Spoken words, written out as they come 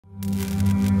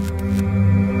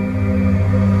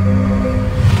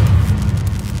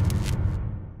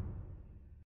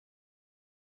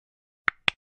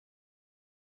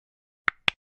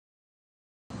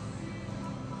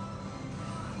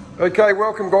Okay,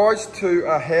 welcome guys to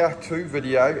a how-to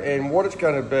video, and what it's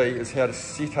going to be is how to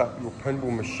set up your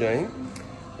pinball machine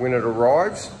when it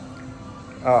arrives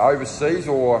overseas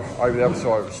or over the other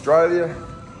side of Australia,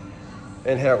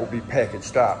 and how it will be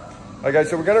packaged up. Okay,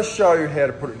 so we're going to show you how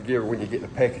to put it together when you get the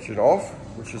packaging off,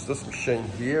 which is this machine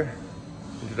here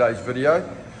in today's video.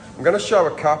 I'm going to show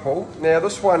a couple. Now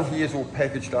this one here is all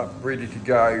packaged up, ready to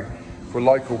go for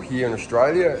local here in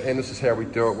Australia, and this is how we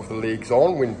do it with the legs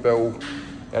on when Bill,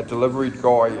 our delivery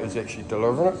guy, is actually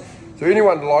delivering it. So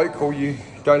anyone local, you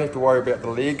don't have to worry about the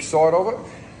leg side of it.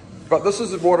 But this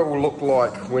is what it will look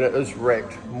like when it is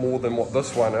wrapped more than what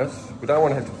this one is. We don't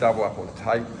want to have to double up on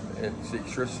tape and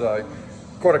etc. So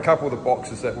quite a couple of the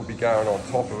boxes that will be going on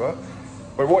top of it.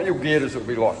 But what you'll get is it'll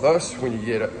be like this when you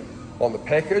get it on the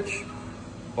package,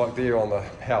 like there on the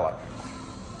pallet.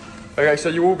 Okay, so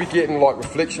you will be getting like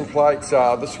reflection plates.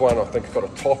 This one I think has got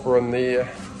a topper in there,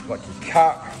 like your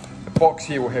cup. The box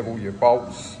here will have all your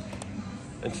bolts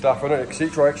and stuff in it,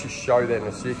 etc. I'll actually show that in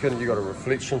a second. You've got a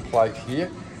reflection plate here.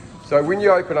 So when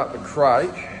you open up the crate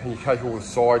and you take all the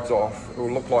sides off, it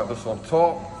will look like this on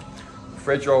top,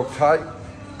 fragile tape,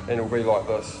 and it will be like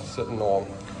this sitting on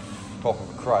top of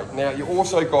the crate. Now you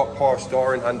also got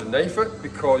polystyrene underneath it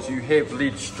because you have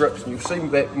lead strips, and you'll see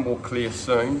that more clear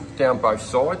soon down both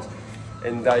sides,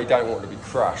 and they don't want to be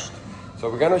crushed. So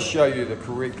we're going to show you the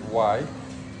correct way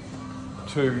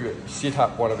to set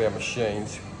up one of our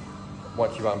machines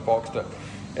once you've unboxed it.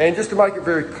 And just to make it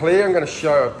very clear, I'm going to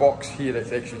show a box here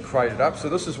that's actually crated up. So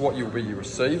this is what you'll be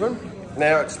receiving.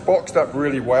 Now it's boxed up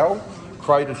really well,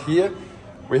 crated here.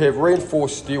 We have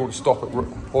reinforced steel to stop it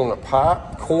pulling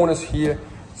apart. Corners here,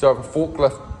 so if a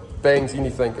forklift bangs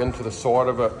anything into the side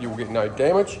of it, you'll get no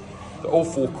damage. So all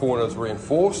four corners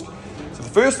reinforced. So the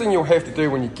first thing you'll have to do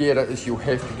when you get it is you'll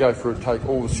have to go through and take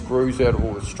all the screws out of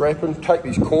all the strapping, take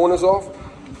these corners off.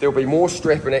 There'll be more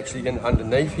strapping actually in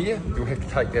underneath here. You'll have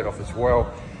to take that off as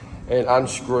well and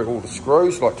unscrew all the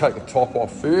screws, like take the top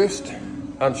off first,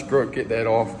 unscrew it, get that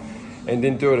off, and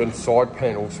then do it in side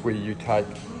panels where you take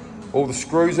all the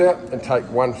screws out and take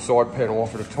one side panel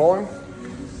off at a time.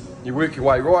 You work your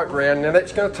way right round. Now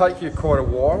that's going to take you quite a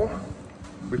while.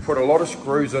 We put a lot of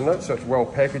screws in it, so it's well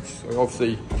packaged. So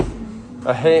obviously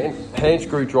a hand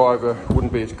screwdriver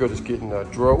wouldn't be as good as getting a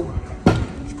drill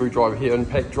screwdriver here,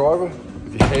 impact driver,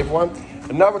 if you have one.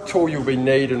 Another tool you'll be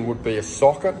needing would be a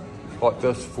socket like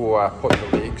this for putting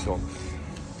the legs on.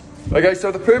 Okay,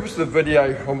 so the purpose of the video,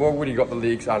 I've already got the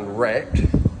legs unwrapped,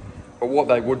 but what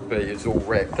they would be is all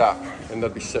wrapped up and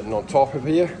they'll be sitting on top of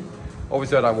here.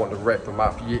 Obviously I don't want to wrap them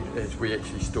up yet, as we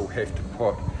actually still have to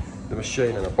put the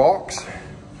machine in a box,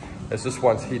 as this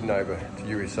one's heading over to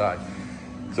USA.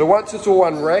 So once it's all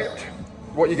unwrapped,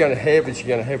 what you're going to have is you're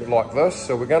going to have it like this.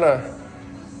 So we're going to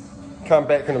come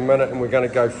back in a minute and we're going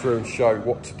to go through and show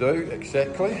what to do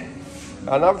exactly.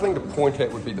 Another thing to point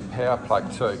out would be the power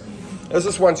plug too. As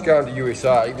this one's going to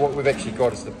USA, what we've actually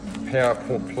got is the power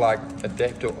plug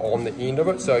adapter on the end of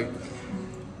it. So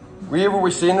wherever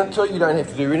we send it to, you don't have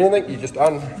to do anything. You just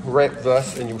unwrap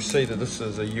this and you'll see that this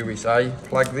is a USA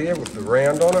plug there with the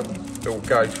round on it. It will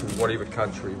go to whatever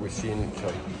country we send it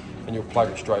to, and you'll plug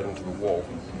it straight into the wall.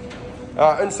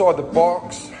 Inside the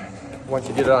box, once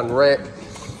you get it unwrapped,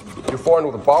 you'll find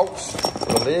all the bolts for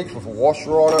the legs with a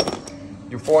washer on it.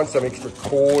 You'll find some extra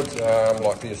cords,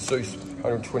 like the Asus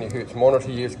 120 Hz monitor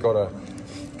here has got a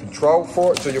control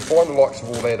for it, so you'll find the likes of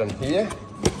all that in here.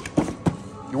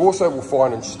 You also will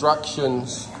find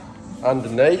instructions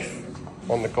underneath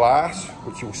on the glass,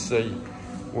 which you'll see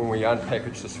when we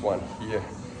unpackage this one here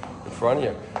in front of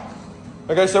you.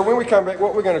 Okay, so when we come back,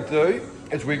 what we're going to do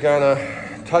is we're going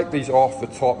to take these off the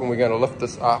top and we're going to lift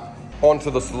this up onto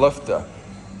this lifter.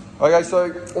 Okay, so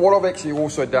what I've actually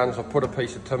also done is I've put a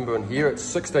piece of timber in here. It's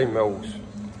 16 mils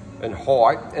in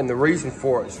height, and the reason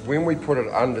for it is when we put it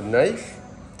underneath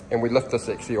and we lift this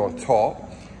actually on top,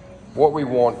 what we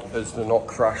want is to not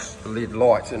crush the lead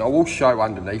lights, and I will show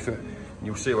underneath it and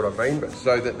you'll see what I mean, but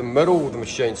so that the middle of the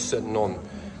machine's sitting on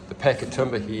the pack of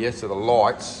timber here, so the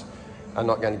lights are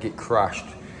not going to get crushed.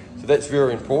 So that's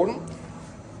very important.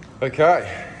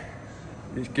 Okay,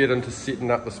 let's get into setting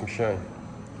up this machine.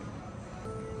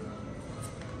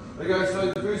 Okay,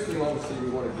 so the first thing obviously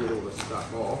we want to get all this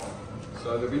stuff off.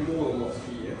 So there'll be more than what's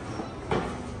here.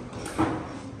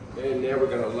 And now we're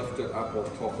going to lift it up on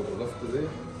top of the lifter there.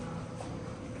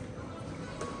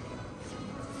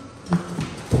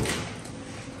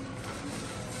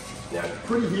 Now it's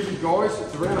pretty heavy guys,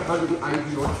 it's around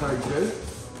 180 odd kg.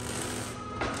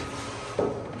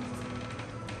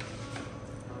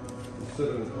 Sit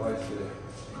it in place there.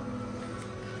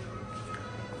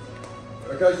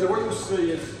 Okay, so what you'll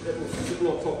see is it will sit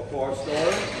on top of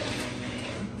polystyrene.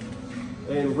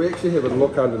 And we actually have a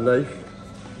look underneath.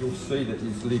 You'll see that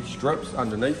there's lead strips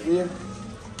underneath there.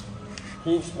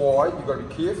 Hence why you've got to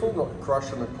be careful not to crush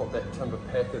them and put that timber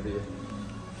packer there,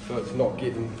 so it's not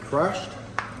getting crushed.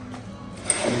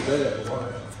 Leave that out of the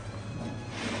way.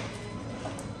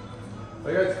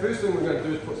 Okay, the first thing we're going to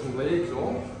do is put some legs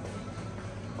on.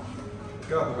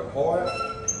 Go up a bit higher.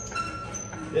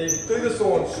 Now you can do this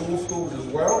on saw stools as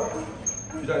well,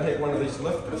 if you don't have one of these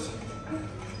lifters.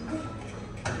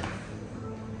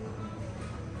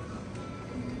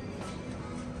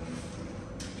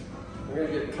 We're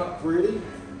going to get cup ready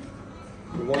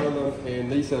for one of them,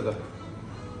 and these are the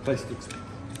plastic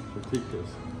protectors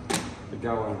that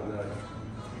go underneath.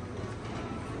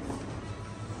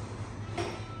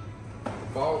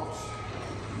 Bolts.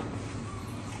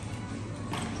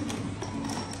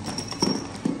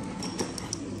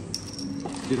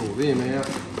 Get all them out.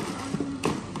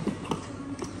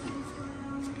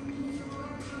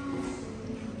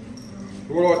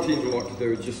 What I tend to like to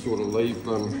do is just sort of leave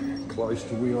them close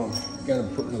to where I'm going to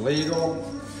be putting the leg on.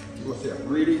 What's that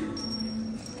ready?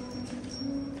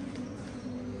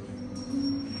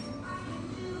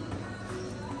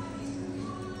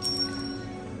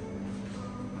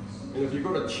 And if you've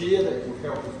got a chair, that can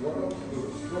help as well, do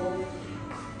it strong.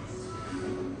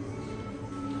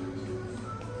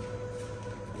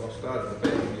 I'll start at the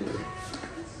back here.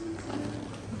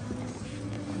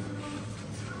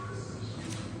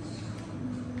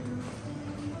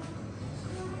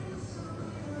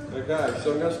 Okay,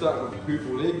 so I'm going to start with the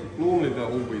purple leg. Normally they'll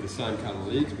all be the same colour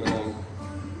legs, but on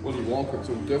Willy Wonka it's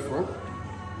all different.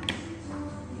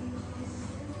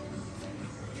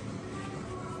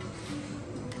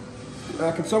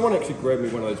 Can someone actually grab me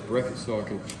one of those brackets so I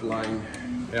can explain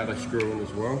how they screw in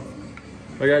as well?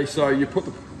 Okay, so you put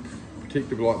the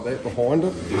protector like that behind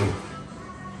it,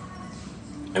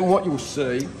 and what you'll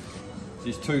see is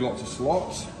there's two lots of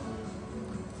slots.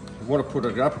 You want to put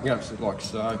it up against it like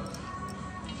so.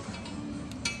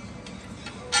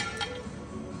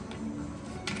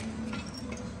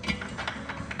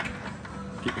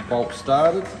 Get the bolt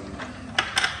started.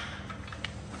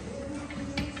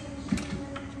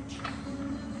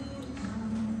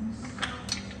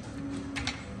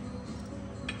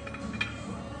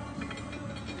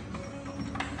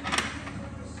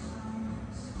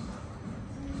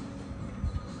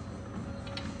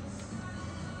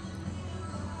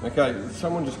 Okay,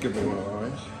 someone just give me one of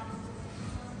those.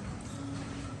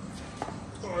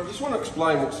 I just want to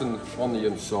explain what's on the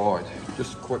inside,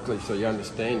 just quickly so you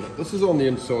understand it. This is on the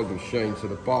inside of the machine, so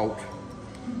the bolt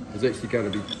is actually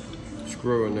going to be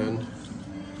screwing in,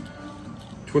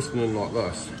 twisting in like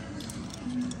this.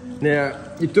 Now,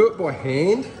 you do it by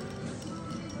hand.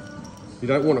 You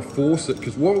don't want to force it,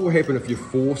 because what will happen if you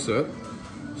force it,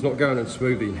 it's not going in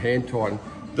smoothly and hand tighten.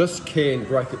 This can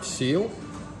break its seal,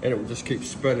 and it will just keep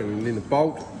spinning, and then the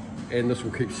bolt and this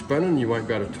will keep spinning, you won't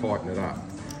be able to tighten it up.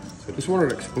 So I just wanted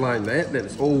to explain that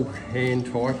it's all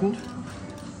hand tightened.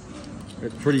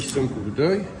 It's pretty simple to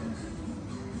do.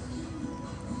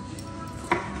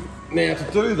 Now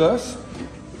to do this,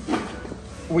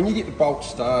 when you get the bolt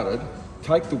started,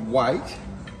 take the weight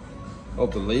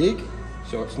of the leg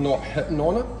so it's not hitting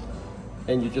on it,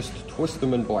 and you just twist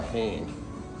them in by hand.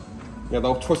 Now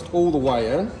they'll twist all the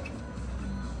way in.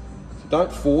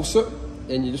 Don't force it,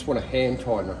 and you just want to hand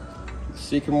tighten it. The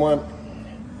second one,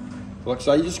 like I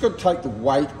say, you just got to take the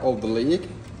weight of the leg.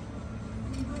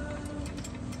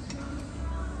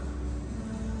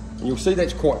 And you'll see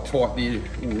that's quite tight there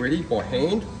already by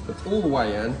hand. It's all the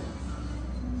way in,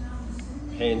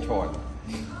 hand tighten.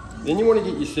 Then you want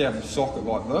to get yourself a socket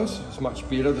like this. It's much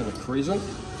better than a crescent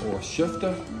or a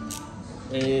shifter.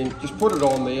 And just put it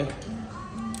on there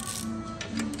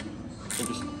and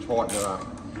just tighten it up.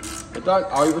 But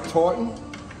don't over tighten.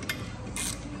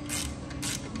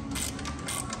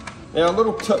 Now a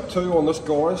little tip too on this,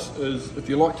 guys, is if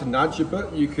you like to nudge a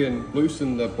bit, you can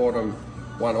loosen the bottom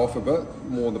one off a bit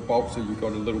more, the bolt, so you've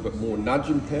got a little bit more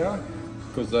nudging power,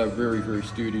 because they're very, very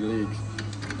sturdy legs.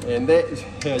 And that is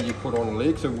how you put on a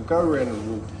leg. So we'll go around and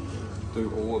we'll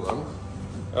do all of them.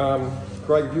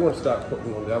 Craig, if you want to start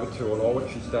putting on the other two, and I'll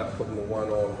actually start putting the one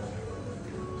on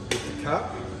with the cup.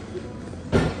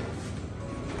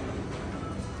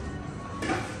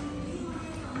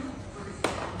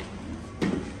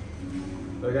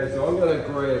 Okay, so I'm going to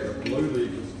grab a blue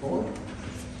leg this time.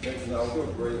 Actually, no, I'll do a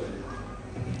green leg.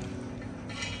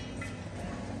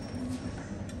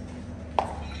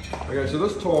 Okay, so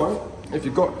this time, if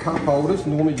you've got cup holders,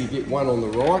 normally you get one on the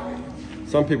right.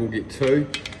 Some people get two.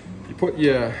 You put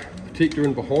your protector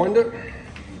in behind it,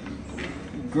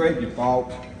 you grab your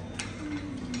bolt,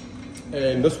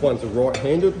 and this one's a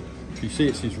right-handed You see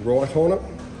it says right on it.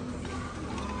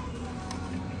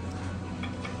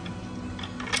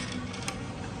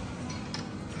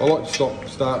 I like to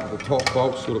start at the top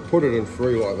bolt, sort of put it in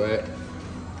through like that.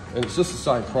 And it's just the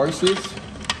same process.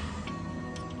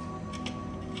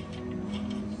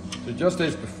 So just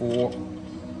as before,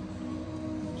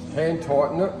 just hand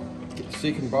tighten it, get the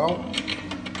second bolt,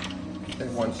 that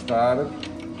one started.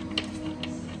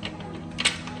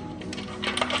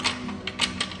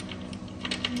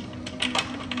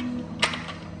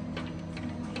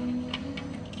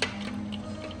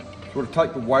 Sort of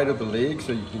take the weight of the leg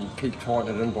so you can keep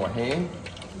tightening it in by hand.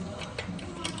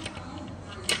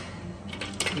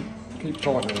 Keep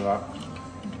tightening it up.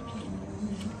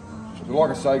 So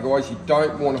like I say guys, you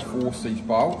don't want to force these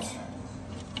bolts.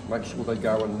 Make sure they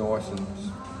go in nice and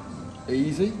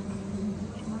easy,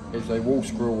 as they will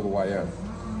screw all the way in.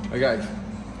 Okay,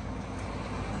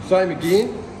 same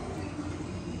again.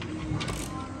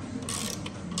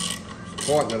 Just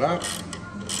tighten it up.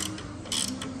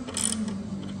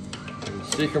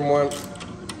 Second one.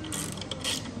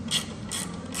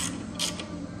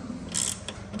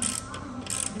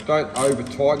 Don't over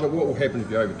tighten it. What will happen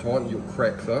if you over tighten it? You'll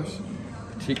crack this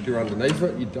protector underneath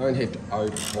it. You don't have to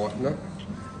over tighten it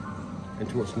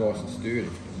until it's nice and sturdy.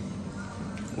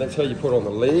 And that's how you put on the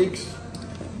legs.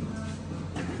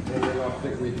 And then I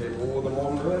think we have all of them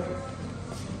on there.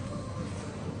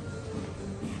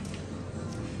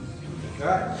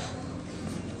 Okay.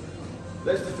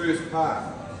 That's the first part.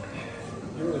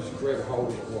 You want to just grab a hold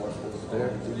of it like this down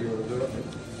until you want to do it.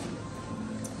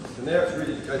 So now it's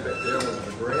ready to go back down onto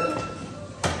the ground.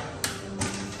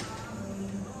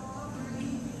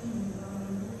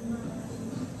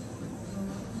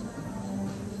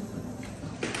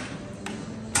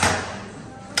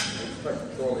 Let's take the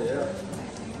trolley out.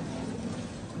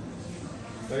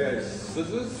 Okay,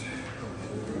 scissors.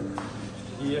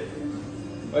 Here.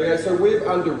 Okay, so we've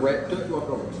under wrapped it, like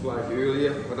I've explained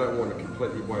earlier. I don't want to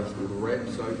completely waste all the wrap.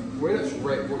 So when it's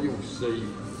wrapped, what you'll see,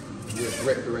 when it's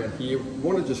wrapped around here, you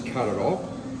want to just cut it off.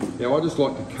 Now I just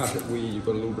like to cut it where you've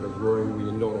got a little bit of room, where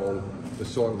you're not on the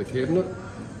side of the cabinet,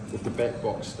 with the back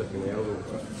box sticking out a little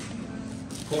bit.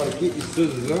 Kind of get your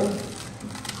scissors in,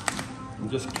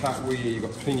 and just cut where you've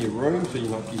got plenty of room, so you're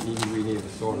not getting anywhere near the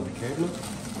side of the cabinet.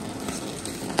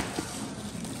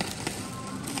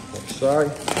 Like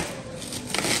so.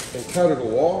 And cut it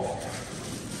all off.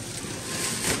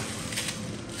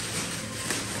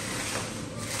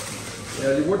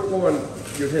 Now you would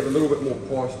find you'd have a little bit more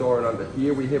polystyrene under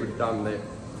here. We haven't done that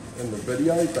in the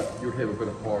video, but you'll have a bit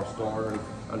of polystyrene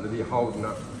under there holding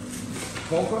up the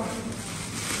copper.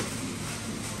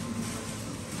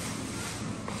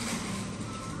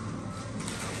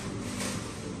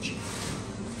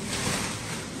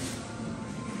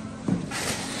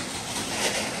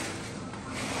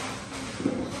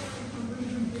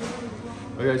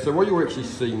 Okay, so what you actually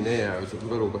see now is a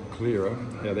little bit clearer.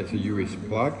 Now that's a US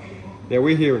plug. Now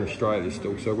we're here in Australia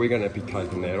still, so we're going to be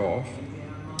taking that off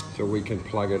so we can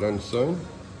plug it in soon.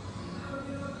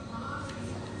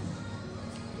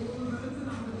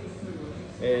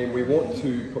 And we want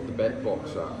to put the back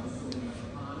box up.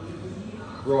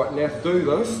 Right, now to do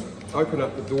this, open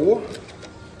up the door.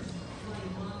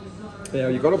 Now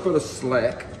you've got a bit of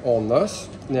slack on this.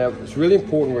 Now it's really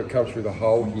important when it comes through the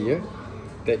hole here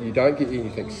that you don't get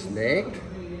anything snagged.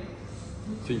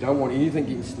 So you don't want anything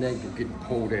getting snagged or getting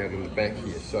pulled out in the back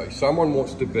here. So someone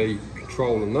wants to be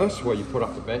controlling this while you put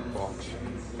up the back box.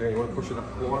 And you want to push it up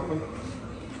quietly.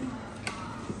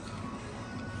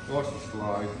 Nice and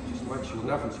slow. Just make sure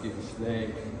nothing's getting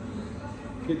snagged.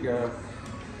 Keep going.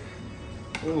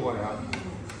 All the way up.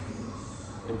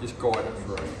 And just guide it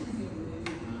through.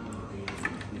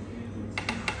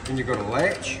 Then you've got a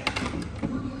latch.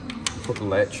 Put the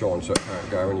latch on so it can't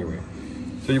go anywhere.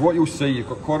 So what you'll see, you've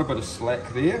got quite a bit of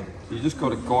slack there. So you just got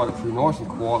to guide it through nice and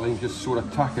quietly and just sort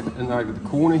of tuck it in over the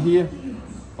corner here,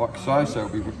 like so it'll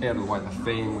be out of the way of the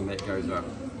fan when that goes up.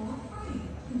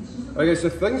 Okay, so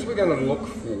things we're going to look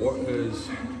for is,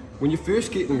 when you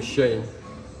first get the machine,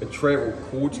 the travel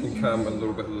cords can come a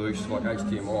little bit loose like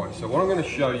HDMI. So what I'm going to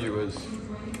show you is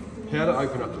how to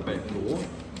open up the back door.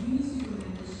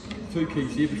 Two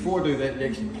keys here. Before I do that, you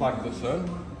actually plug this in.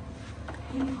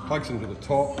 Plugs into the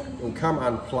top. It will come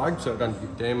unplugged so it doesn't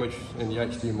get damaged in the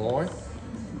HDMI.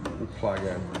 We'll plug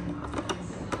in.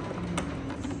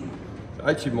 The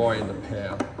HDMI and the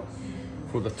power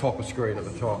for the topper screen at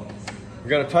the top. We're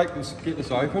going to take this, get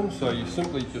this open, so you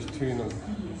simply just turn the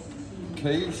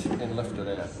keys and lift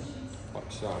it out, like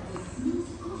so.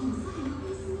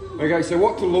 Okay, so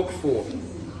what to look for?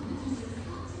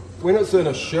 When it's in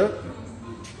a ship,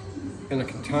 in a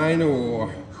container,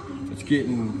 or it's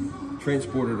getting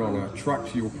transport it on a truck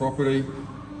to your property.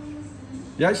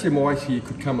 The HDMIs here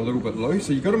could come a little bit loose,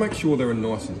 so you've got to make sure they're in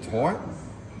nice and tight.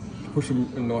 Push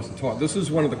them in nice and tight. This is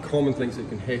one of the common things that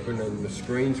can happen, and the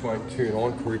screens won't turn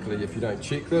on correctly if you don't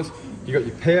check this. You've got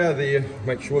your power there,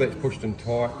 make sure that's pushed in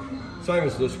tight. Same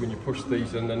as this, when you push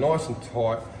these in, they're nice and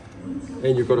tight.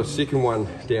 And you've got a second one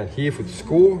down here for the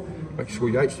score. Make sure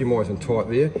your HDMI is in tight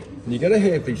there. And you're going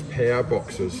to have these power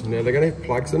boxes. Now they're going to have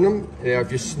plugs in them. Now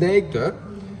if you snagged it,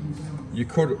 you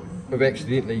could have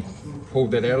accidentally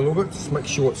pulled that out a little bit. Just make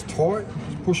sure it's tight,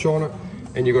 just push on it.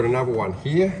 And you've got another one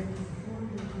here.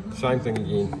 Same thing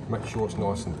again, make sure it's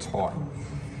nice and tight.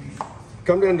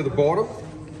 Come down to the bottom.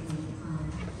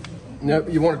 Now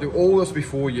you want to do all this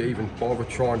before you even bother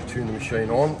trying to turn the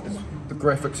machine on. It's the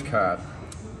graphics card.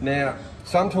 Now,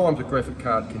 sometimes the graphic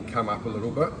card can come up a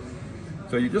little bit.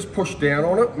 So you just push down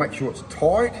on it, make sure it's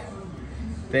tight,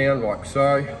 down like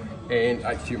so, and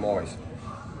HDMIs.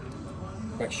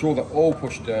 Make sure they're all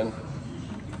pushed in.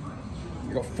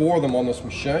 You've got 4 of them on this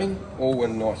machine, all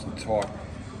in nice and tight.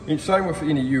 And same with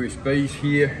any USBs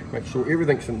here, make sure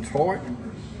everything's in tight,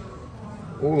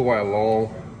 all the way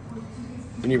along,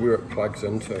 anywhere it plugs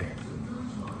into.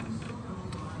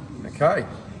 Okay.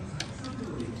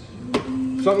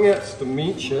 Something else to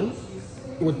mention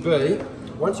would be,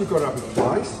 once you've got it up in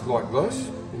place like this,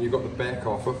 and you've got the back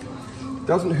off it, it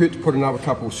doesn't hurt to put another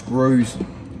couple of screws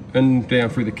in down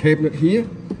through the cabinet here,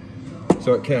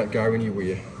 so it can't go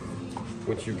anywhere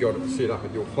once you've got it set up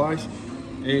at your place.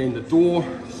 And the door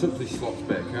simply slots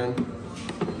back in,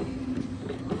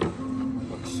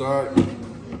 like so,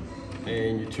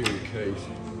 and you turn the keys.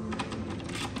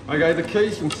 Okay, the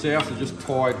keys themselves are just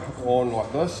tied on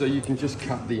like this, so you can just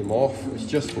cut them off. It's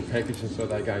just for packaging so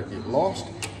they don't get lost,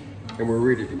 and we're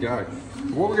ready to go.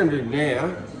 What we're going to do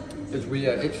now is we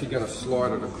are actually going to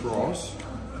slide it across.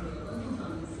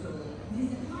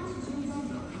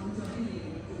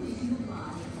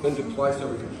 Into place so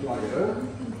we can plug it in.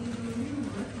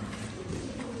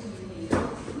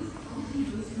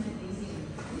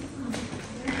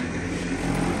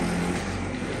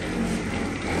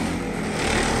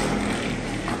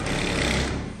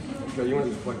 Okay, you want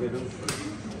to just plug that in?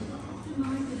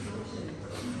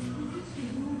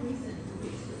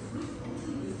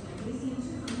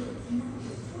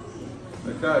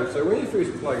 Okay, so when you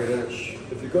first plug it in,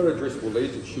 if you've got addressable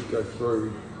leads, it should go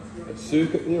through a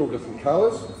circuit there, all different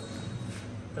colours,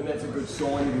 and that's a good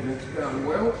sign everything's going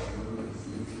well.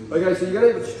 Okay, so you're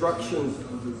going to have instructions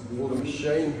for the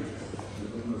machine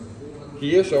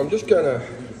here, so I'm just going to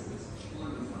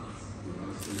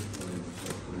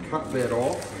cut that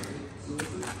off.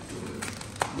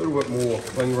 A little bit more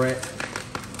cling wrap,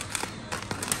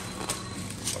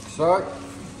 like so.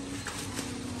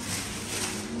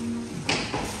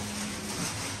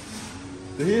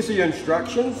 So here's the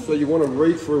instructions, so you want to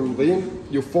read through them.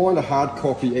 You'll find a hard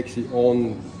copy actually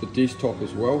on the desktop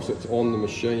as well, so it's on the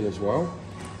machine as well.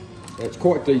 And it's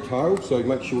quite detailed, so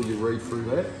make sure you read through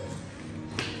that.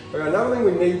 Okay, another thing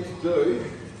we need to do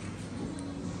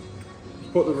is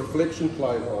put the reflection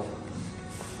plate on.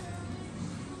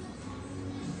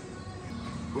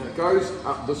 Now it goes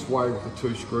up this way with the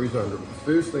 2 screws under it. The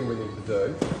first thing we need to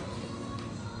do,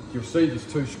 you'll see there's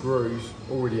 2 screws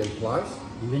already in place.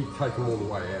 You need to take them all the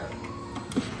way out.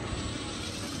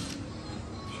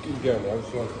 Just keep going the other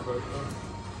side of the boat.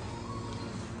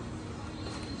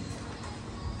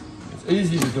 It's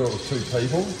easy to do it with 2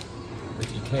 people,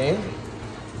 if you can.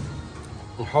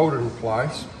 And hold it in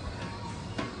place.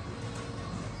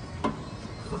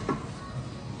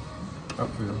 Up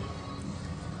through them.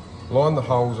 Line the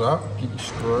holes up, get your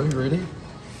screw ready.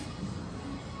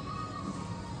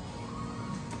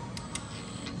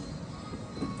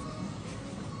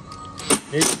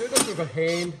 Now you can do this with a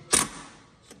hand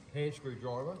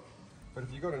screwdriver, but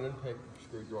if you've got an impact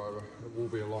screwdriver, it will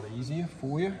be a lot easier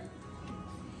for you.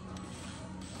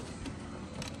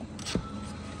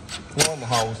 Line the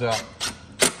holes up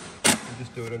and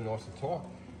just do it in nice and tight.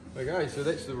 Okay, so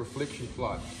that's the reflection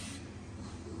plate.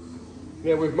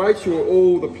 Now we've made sure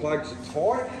all the plugs are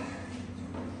tight.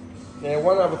 Now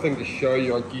one other thing to show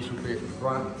you, I guess, will be at the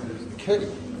front is the key.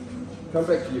 Come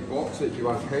back to your box that you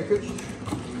unpackaged,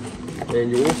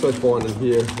 and you'll also find in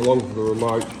here, along with the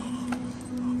remote,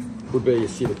 would be a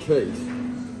set of keys.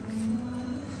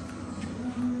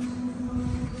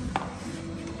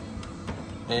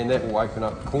 And that will open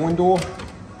up the coin door.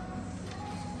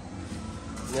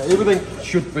 Now everything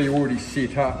should be already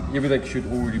set up, everything should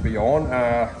already be on.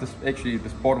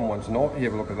 This bottom one's not,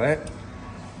 have a look at that.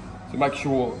 So make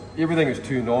sure everything is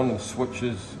turned on, the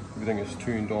switches, everything is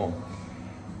turned on.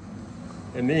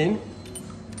 And then,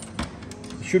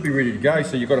 should be ready to go.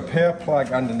 So you've got a power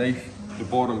plug underneath the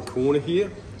bottom corner here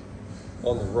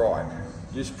on the right.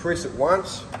 Just press it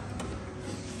once.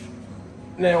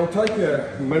 Now it'll take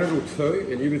a minute or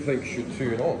two and everything should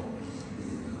turn on.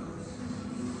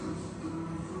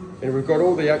 And we've got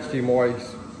all the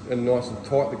HDMIs in nice and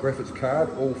tight, the graphics card,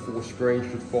 all 4 screens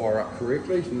should fire up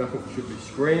correctly, so nothing should be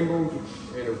scrambled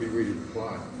and it'll be ready to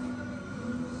play.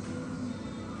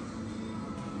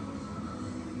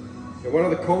 Now one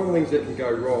of the common things that can go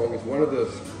wrong is one of the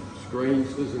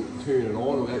screens isn't turning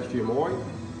on with HDMI.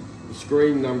 The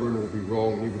screen numbering will be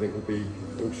wrong and everything will be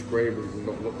all scrambled and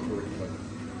not look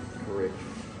correct.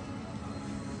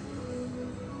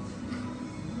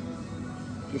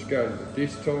 Just go to the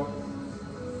desktop.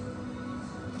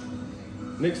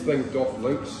 Next thing, dot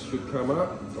links should come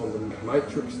up on the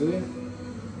matrix there.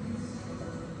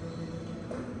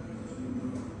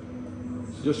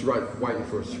 So just waiting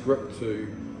for a script to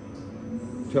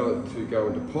tell it to go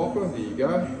into popper. There you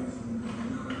go.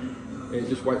 And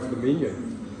just wait for the menu.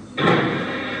 And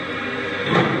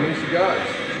there she goes.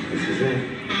 This is it.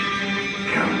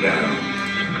 Countdown.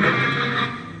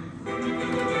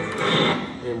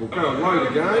 And we'll go and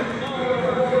load again.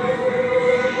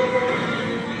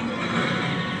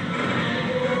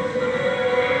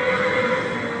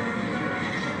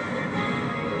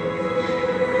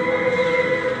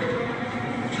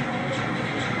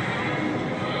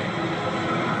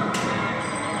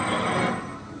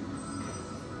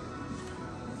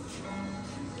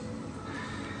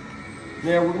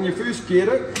 Now when you first get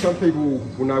it, some people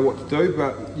will know what to do,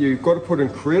 but you've got to put in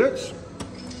credits.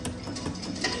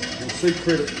 You'll see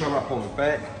credits come up on the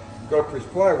back. You've got to press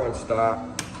play one start.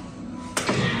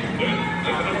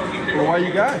 And away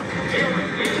you go.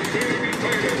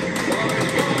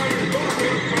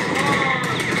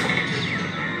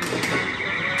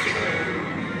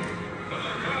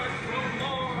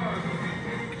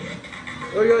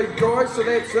 Okay guys, so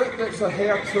that's it. That's a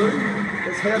how-to.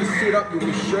 That's how to set up your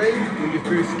machine when you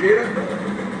first get it.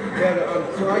 How to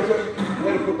uncrate it,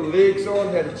 how to put the legs on,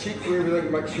 how to check for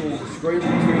everything, make sure the screens are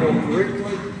turned on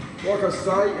correctly. Like I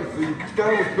say, if you're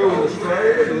going with Bill in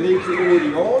Australia, the legs are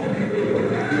already on,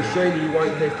 the machine you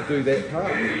won't have to do that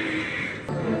part.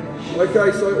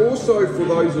 Okay, so also for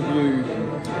those of you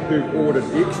who've ordered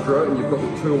extra and you've got the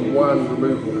 2-in-1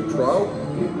 removable control,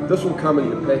 this will come in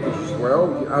your package as well.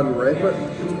 You unwrap it.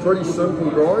 It's pretty simple,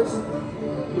 guys.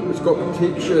 It's got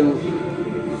protection,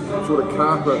 sort of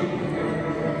carpet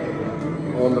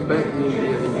on the back end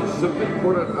there, and you simply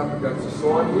put it up against the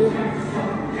side here,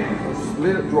 just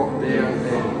let it drop down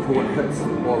until it hits the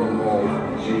bottom of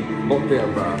the lockdown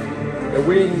bar. And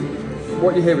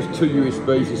what you have is 2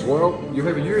 USBs as well. You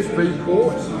have a USB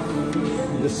port,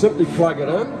 you just simply plug it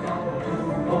in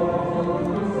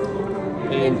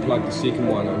and plug the second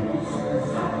one in.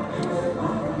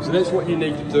 So that's what you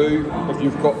need to do if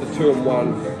you've got the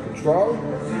 2-in-1 control.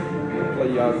 Play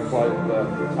the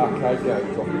arcade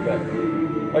games off the back.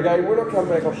 Okay, when I come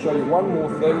back I'll show you one more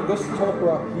thing. This topper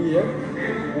up here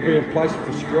will be in place with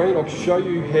the screen. I'll show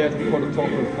you how to put a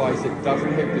topper in place that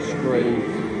doesn't have the screen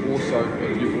also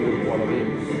if you've ordered one of them.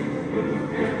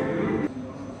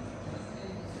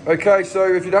 Okay,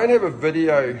 so if you don't have a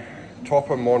video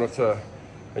topper monitor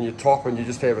in your topper and you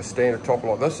just have a standard topper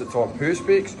like this, it's on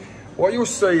Perspex. What you'll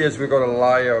see is we've got a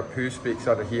layer of Perspex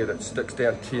under here that sticks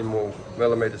down 10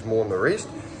 millimeters more than the rest.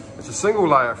 It's a single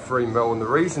layer of 3mm, and the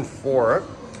reason for it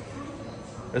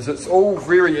is it's all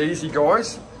very easy,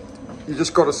 guys. You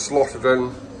just got to slot it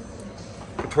in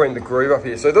between the groove up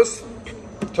here. So this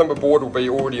timber board will be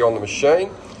already on the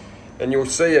machine, and you'll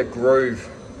see a groove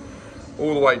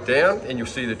all the way down, and you'll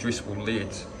see the addressable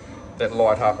leads that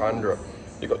light up under it.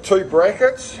 You've got 2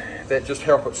 brackets that just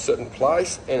help it sit in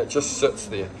place, and it just sits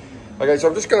there. Okay, so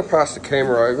I'm just going to pass the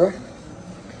camera over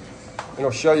and I'll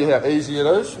show you how easy it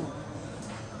is.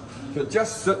 So it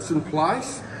just sits in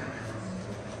place.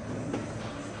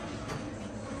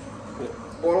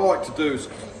 What I like to do is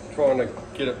trying to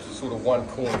get it to sort of one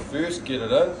corner first, get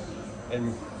it in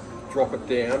and drop it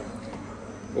down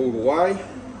all the way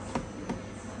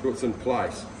till it's in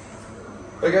place.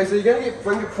 Okay, so you're going to get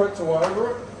fingerprints all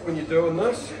over it when you're doing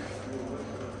this.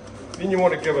 Then you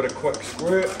want to give it a quick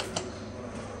squirt.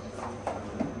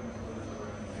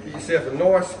 Get yourself a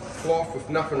nice cloth with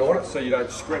nothing on it so you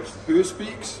don't scratch the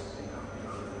Perspex.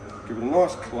 Give it a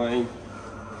nice clean,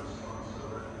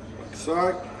 like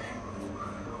so.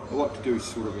 I like to do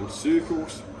sort of in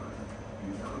circles.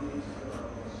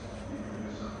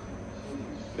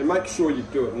 And make sure you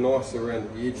do it nice around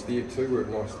the edge there too, where it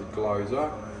nicely glows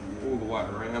up, all the way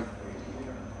around.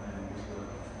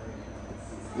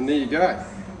 And there you go.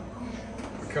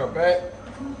 Come back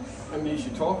and use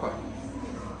your topper.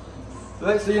 So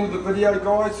that's the end of the video,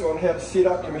 guys, on how to set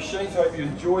up your machines. I hope you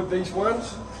enjoyed these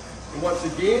ones. And once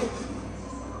again,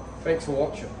 thanks for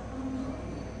watching.